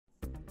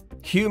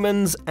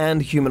Humans and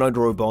humanoid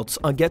robots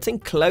are getting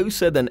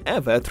closer than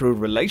ever through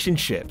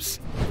relationships.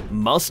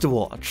 Must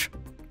watch.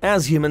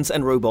 As humans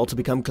and robots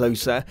become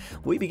closer,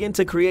 we begin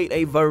to create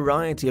a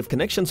variety of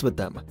connections with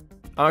them.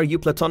 Are you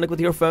platonic with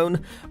your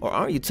phone, or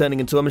are you turning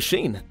into a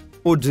machine?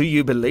 Or do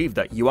you believe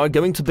that you are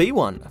going to be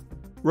one?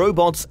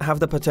 Robots have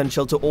the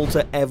potential to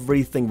alter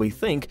everything we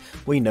think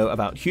we know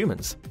about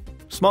humans.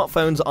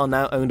 Smartphones are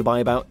now owned by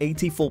about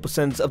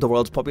 84% of the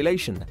world's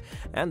population,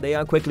 and they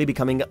are quickly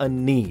becoming a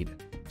need.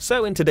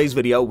 So in today's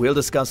video, we'll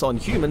discuss on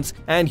humans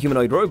and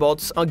humanoid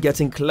robots are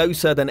getting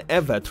closer than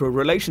ever through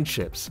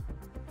relationships.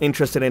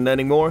 Interested in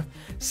learning more?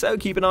 So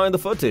keep an eye on the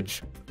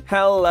footage.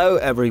 Hello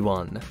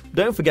everyone!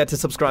 Don't forget to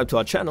subscribe to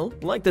our channel,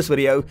 like this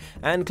video,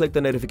 and click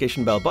the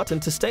notification bell button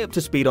to stay up to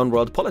speed on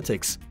world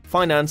politics,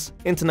 finance,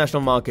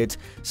 international market,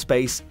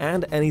 space,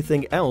 and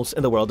anything else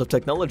in the world of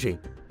technology.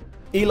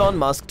 Elon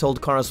Musk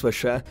told Kara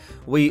Swisher,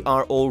 "We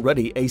are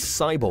already a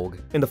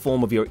cyborg. In the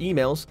form of your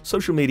emails,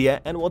 social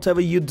media, and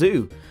whatever you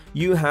do,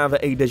 you have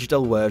a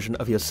digital version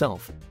of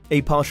yourself,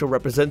 a partial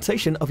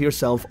representation of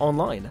yourself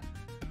online."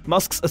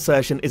 Musk's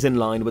assertion is in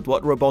line with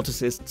what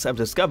roboticists have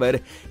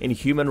discovered in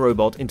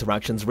human-robot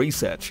interactions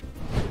research.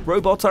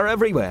 Robots are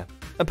everywhere.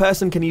 A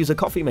person can use a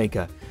coffee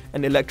maker,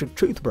 an electric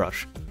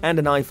toothbrush, and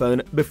an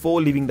iPhone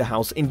before leaving the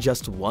house in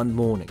just one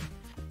morning.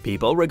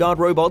 People regard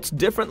robots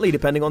differently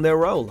depending on their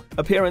role,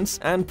 appearance,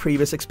 and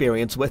previous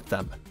experience with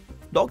them.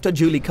 Dr.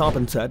 Julie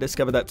Carpenter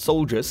discovered that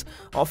soldiers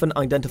often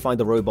identify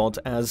the robot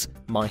as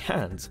 "my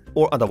hands"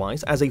 or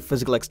otherwise as a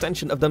physical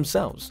extension of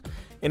themselves,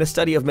 in a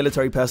study of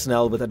military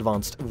personnel with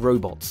advanced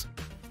robots.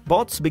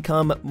 Bots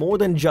become more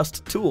than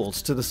just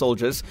tools to the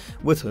soldiers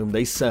with whom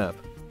they serve.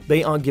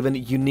 They are given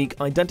unique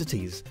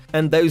identities,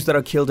 and those that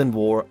are killed in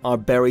war are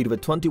buried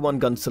with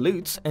 21-gun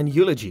salutes and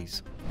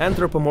eulogies.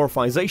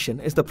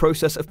 Anthropomorphization is the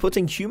process of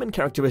putting human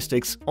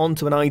characteristics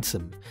onto an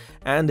item,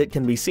 and it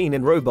can be seen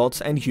in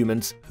robots and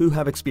humans who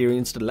have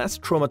experienced less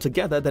trauma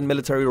together than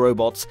military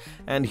robots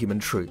and human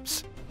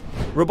troops.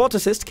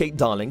 Roboticist Kate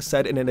Darling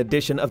said in an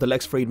edition of the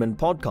Lex Fridman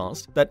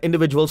podcast that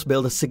individuals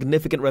build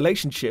significant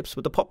relationships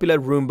with the popular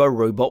Roomba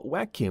robot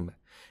vacuum.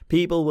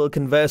 People will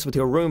converse with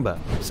your Roomba,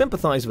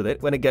 sympathize with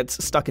it when it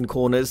gets stuck in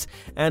corners,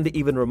 and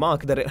even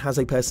remark that it has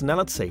a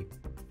personality.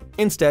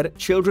 Instead,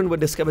 children were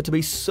discovered to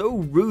be so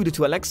rude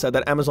to Alexa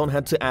that Amazon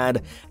had to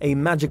add a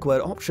magic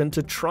word option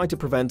to try to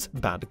prevent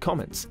bad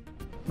comments.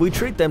 "We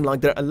treat them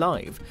like they're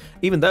alive,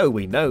 even though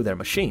we know they're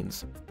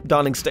machines,"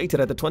 Darling stated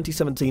at the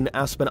 2017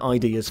 Aspen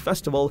Ideas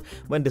Festival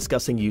when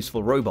discussing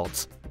useful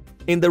robots.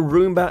 In the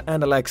Roomba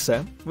and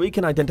Alexa, we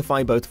can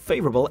identify both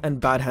favorable and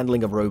bad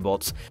handling of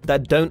robots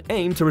that don't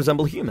aim to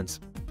resemble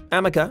humans.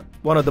 Amaka,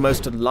 one of the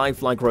most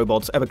lifelike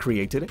robots ever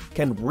created,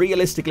 can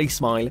realistically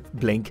smile,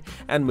 blink,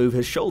 and move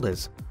his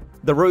shoulders.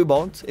 The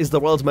robot is the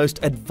world's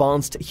most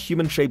advanced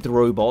human-shaped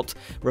robot,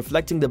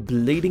 reflecting the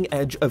bleeding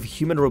edge of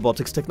human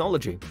robotics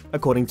technology,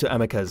 according to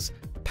Amaka's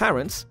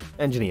parents,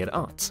 Engineered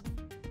Arts.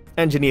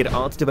 Engineered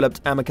Arts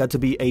developed Amaka to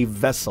be a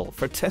vessel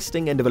for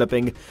testing and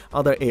developing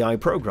other AI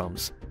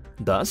programs.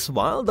 Thus,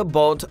 while the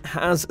bot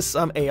has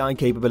some AI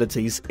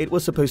capabilities, it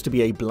was supposed to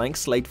be a blank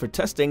slate for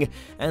testing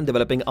and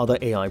developing other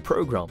AI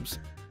programs.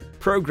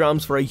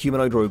 Programs for a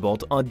humanoid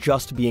robot are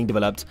just being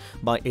developed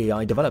by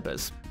AI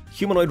developers.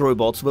 Humanoid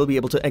robots will be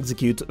able to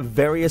execute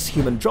various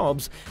human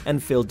jobs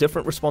and fill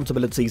different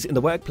responsibilities in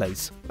the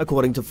workplace,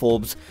 according to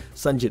Forbes'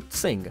 Sanjit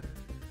Singh.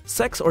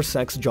 Sex or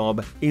sex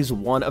job is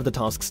one of the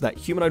tasks that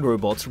humanoid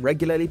robots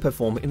regularly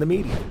perform in the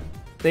media.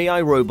 AI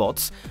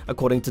robots,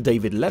 according to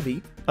David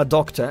Levy, a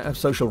doctor of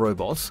social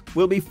robots,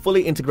 will be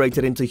fully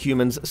integrated into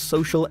humans'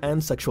 social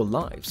and sexual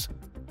lives.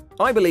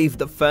 "I believe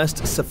the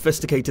first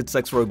sophisticated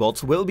sex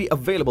robots will be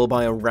available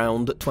by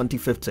around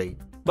 2050.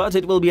 But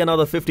it will be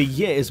another 50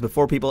 years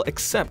before people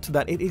accept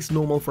that it is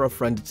normal for a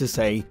friend to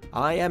say,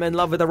 'I am in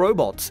love with a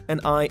robot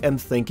and I am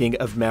thinking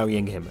of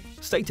marrying him,'"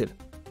 stated.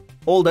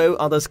 Although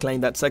others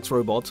claim that sex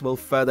robots will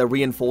further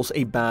reinforce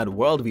a bad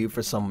worldview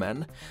for some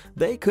men,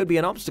 they could be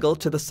an obstacle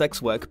to the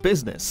sex work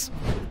business.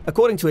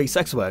 According to a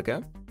sex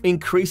worker,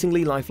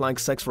 increasingly lifelike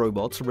sex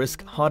robots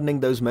risk hardening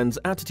those men's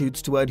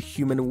attitudes toward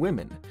human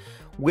women.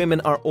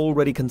 Women are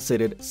already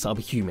considered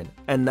subhuman,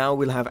 and now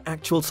we'll have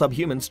actual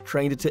subhumans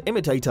trained to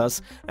imitate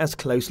us as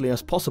closely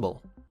as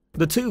possible.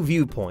 The two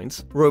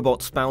viewpoints,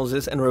 robot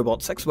spouses and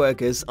robot sex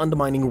workers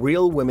undermining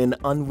real women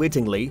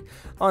unwittingly,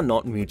 are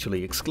not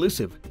mutually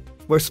exclusive.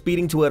 We're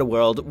speeding toward a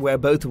world where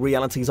both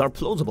realities are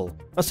plausible,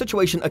 a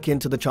situation akin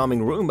to the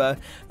charming Roomba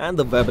and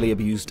the verbally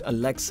abused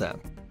Alexa.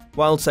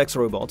 While sex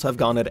robots have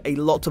garnered a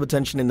lot of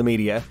attention in the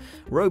media,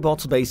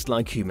 robots based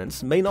like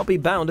humans may not be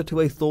bound to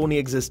a thorny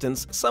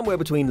existence somewhere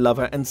between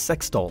lover and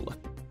sex doll.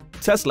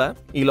 Tesla,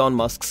 Elon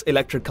Musk's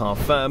electric car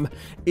firm,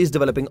 is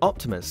developing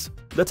Optimus.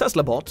 The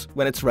Tesla bot,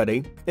 when it's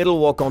ready, it'll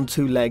walk on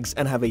two legs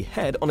and have a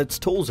head on its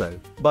torso,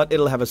 but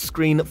it'll have a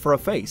screen for a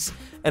face,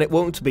 and it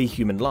won't be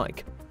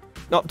human-like.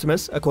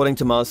 Optimus, according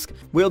to Musk,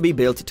 will be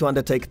built to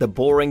undertake the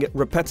boring,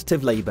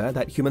 repetitive labor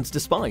that humans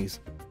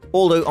despise.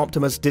 Although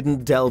Optimus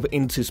didn't delve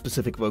into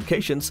specific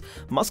vocations,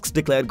 Musk's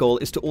declared goal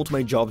is to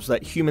automate jobs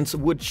that humans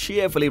would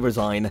cheerfully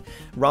resign,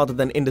 rather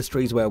than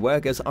industries where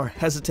workers are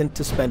hesitant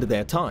to spend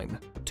their time,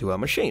 to a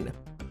machine.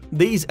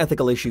 These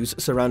ethical issues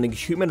surrounding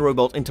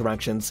human-robot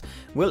interactions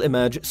will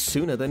emerge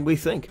sooner than we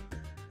think.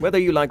 Whether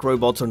you like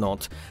robots or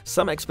not,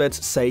 some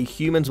experts say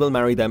humans will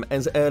marry them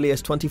as early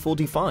as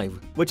 2045,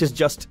 which is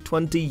just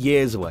 20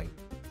 years away.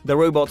 The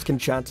robots can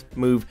chat,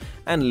 move,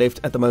 and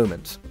lift at the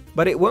moment,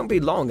 but it won't be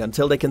long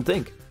until they can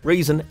think,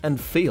 reason, and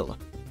feel.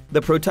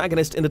 The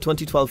protagonist in the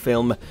 2012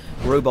 film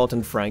Robot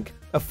and Frank,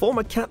 a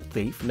former cat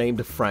thief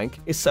named Frank,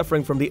 is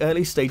suffering from the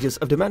early stages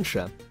of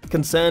dementia.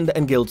 Concerned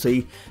and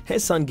guilty,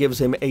 his son gives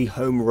him a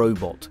home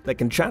robot that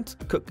can chat,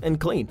 cook, and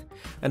clean,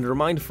 and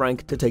remind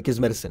Frank to take his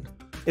medicine.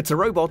 It's a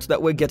robot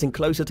that we're getting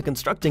closer to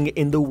constructing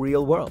in the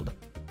real world.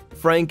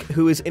 Frank,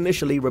 who is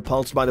initially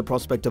repulsed by the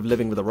prospect of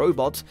living with a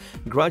robot,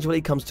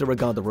 gradually comes to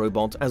regard the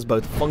robot as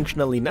both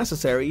functionally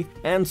necessary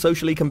and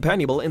socially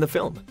companionable in the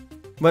film.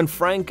 When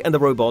Frank and the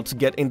robots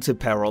get into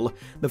peril,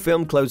 the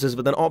film closes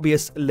with an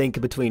obvious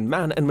link between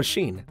man and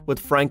machine, with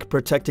Frank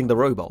protecting the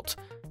robot.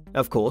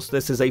 Of course,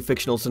 this is a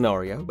fictional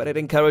scenario, but it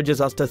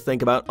encourages us to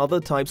think about other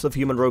types of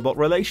human-robot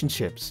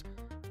relationships.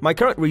 My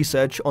current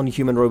research on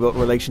human-robot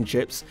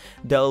relationships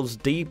delves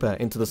deeper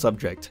into the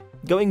subject,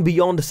 going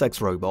beyond sex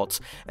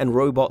robots and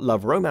robot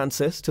love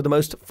romances to the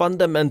most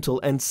fundamental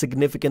and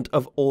significant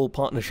of all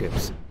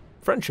partnerships: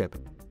 friendship.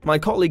 My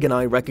colleague and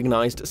I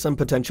recognized some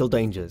potential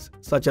dangers,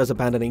 such as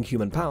abandoning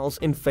human pals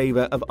in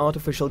favor of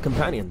artificial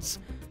companions.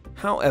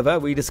 However,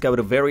 we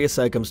discovered various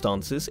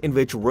circumstances in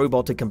which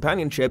robotic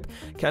companionship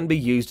can be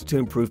used to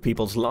improve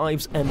people's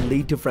lives and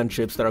lead to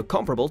friendships that are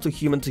comparable to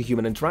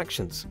human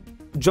interactions.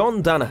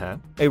 John Danaher,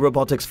 a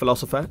robotics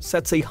philosopher,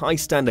 sets a high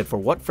standard for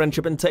what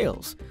friendship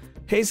entails.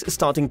 His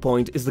starting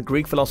point is the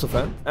Greek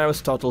philosopher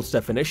Aristotle's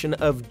definition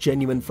of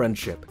genuine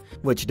friendship,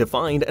 which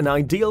defined an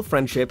ideal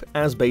friendship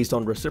as based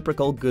on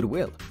reciprocal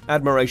goodwill,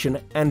 admiration,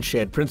 and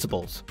shared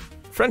principles.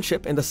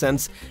 Friendship, in the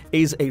sense,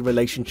 is a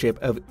relationship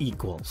of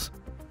equals.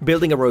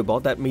 Building a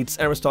robot that meets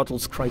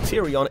Aristotle's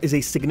criterion is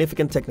a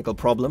significant technical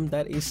problem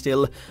that is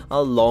still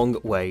a long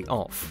way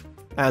off,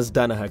 as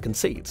Danaher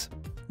concedes.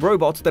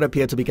 Robots that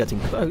appear to be getting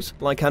close,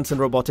 like Hanson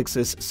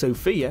Robotics'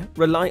 Sophia,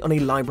 rely on a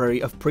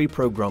library of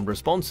pre-programmed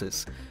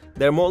responses.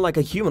 They're more like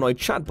a humanoid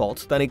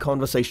chatbot than a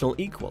conversational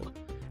equal.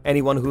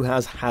 Anyone who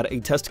has had a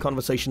test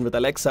conversation with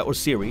Alexa or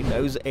Siri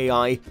knows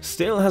AI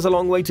still has a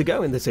long way to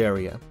go in this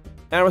area.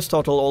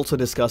 Aristotle also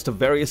discussed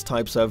various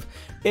types of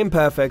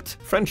imperfect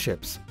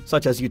friendships,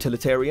 such as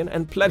utilitarian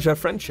and pleasure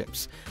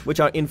friendships, which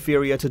are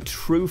inferior to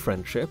true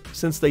friendship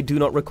since they do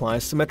not require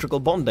symmetrical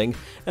bonding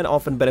and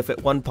often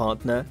benefit one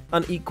partner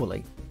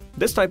unequally.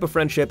 This type of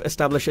friendship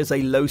establishes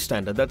a low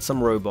standard that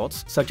some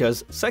robots, such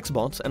as sex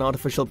bots and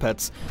artificial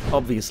pets,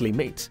 obviously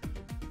meet.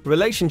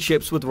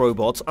 Relationships with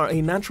robots are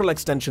a natural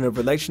extension of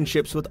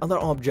relationships with other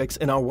objects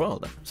in our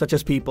world, such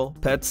as people,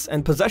 pets,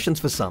 and possessions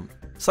for some.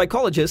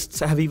 Psychologists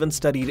have even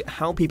studied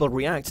how people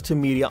react to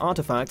media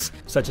artifacts,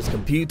 such as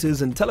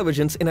computers and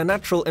televisions, in a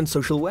natural and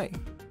social way.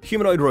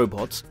 Humanoid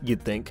robots,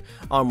 you'd think,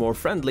 are more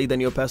friendly than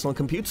your personal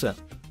computer.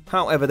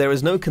 However, there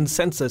is no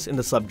consensus in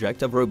the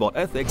subject of robot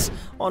ethics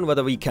on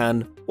whether we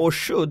can or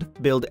should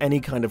build any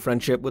kind of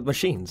friendship with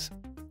machines.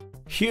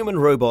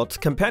 Human-robot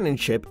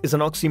companionship is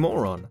an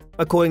oxymoron,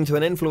 according to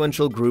an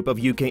influential group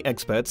of UK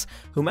experts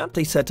who mapped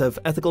a set of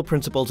ethical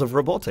principles of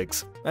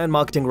robotics, and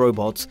marketing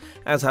robots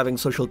as having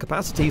social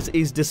capacities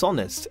is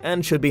dishonest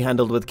and should be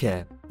handled with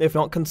care, if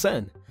not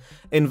concern.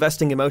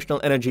 Investing emotional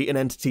energy in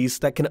entities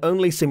that can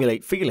only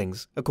simulate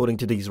feelings, according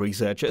to these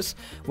researchers,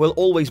 will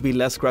always be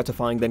less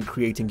gratifying than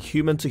creating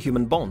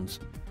human-to-human bonds.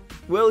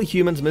 Will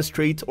humans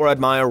mistreat or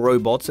admire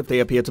robots if they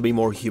appear to be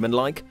more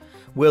human-like?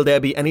 Will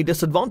there be any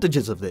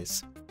disadvantages of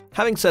this?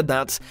 Having said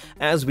that,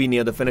 as we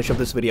near the finish of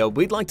this video,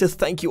 we'd like to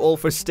thank you all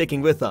for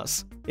sticking with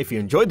us. If you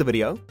enjoyed the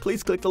video,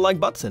 please click the like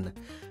button.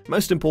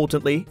 Most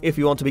importantly, if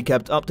you want to be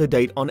kept up to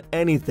date on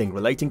anything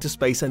relating to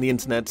space and the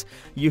internet,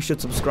 you should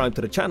subscribe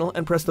to the channel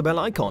and press the bell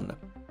icon.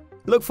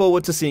 Look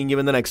forward to seeing you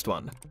in the next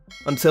one.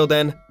 Until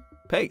then,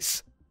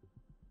 peace.